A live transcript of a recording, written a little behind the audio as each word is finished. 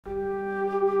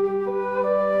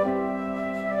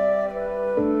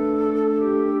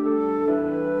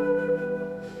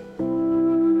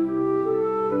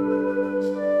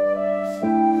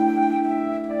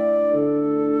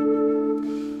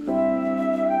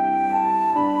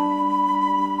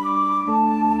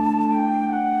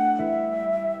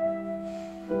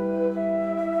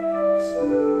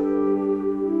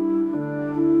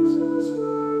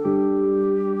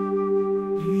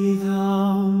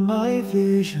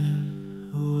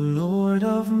vision, O Lord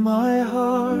of my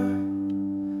heart.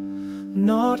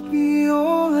 Naught be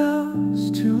all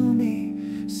else to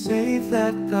me, save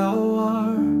that thou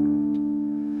art.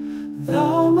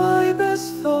 Thou my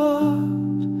best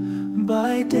thought,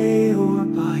 by day or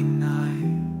by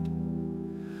night,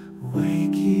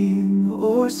 waking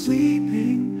or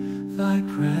sleeping, thy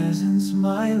presence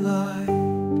my light.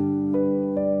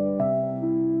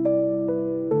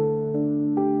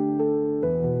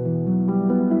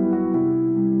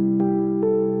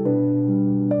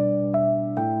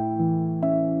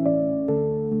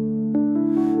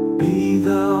 Be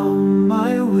thou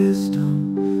my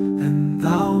wisdom, and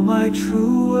thou my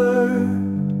true word.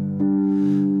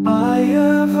 I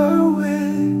ever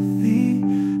with thee,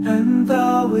 and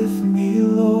thou with me,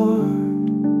 Lord.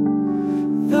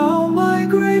 Thou my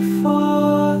great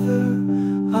Father,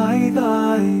 I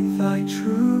thy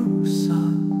true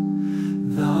Son.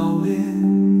 Thou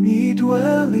in me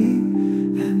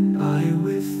dwelling, and I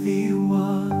with thee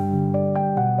one.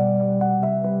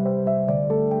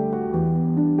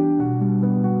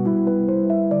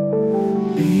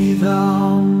 Be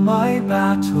thou my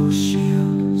battle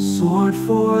shield, sword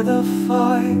for the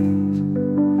fight.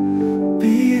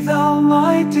 Be thou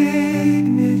my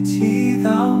dignity,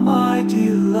 thou my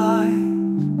delight.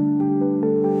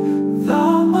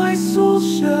 Thou my soul's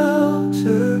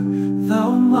shelter, thou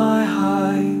my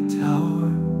high tower.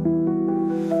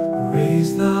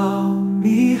 Raise thou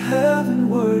me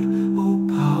heavenward, O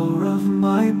power of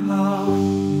my power.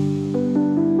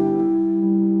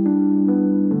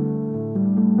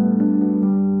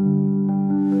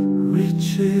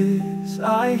 Riches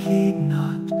I heed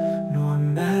not, nor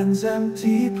man's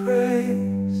empty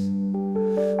praise.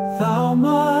 Thou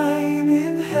mine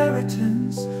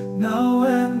inheritance, now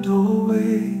and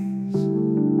always.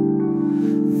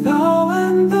 Thou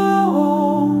and thou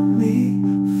only,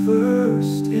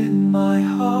 first in my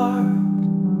heart.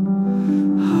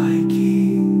 High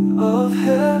King of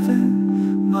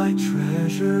heaven, my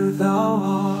treasure thou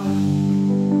art.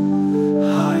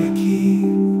 High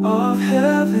King of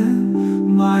heaven,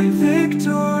 my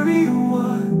victory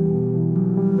won.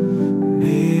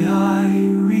 May I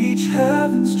reach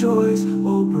heaven's joys,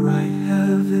 O bright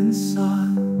heaven's sun.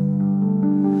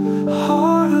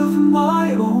 Heart of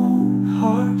my own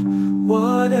heart,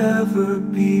 whatever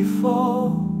befall,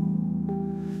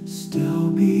 still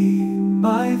be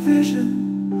my vision,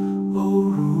 O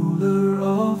ruler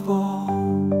of all.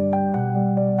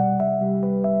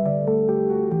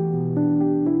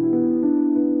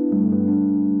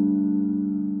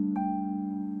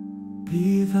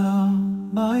 Be thou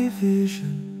my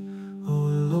vision, O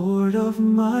Lord of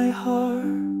my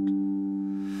heart.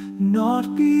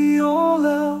 Naught be all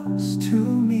else to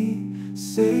me,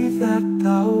 save that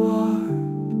thou art.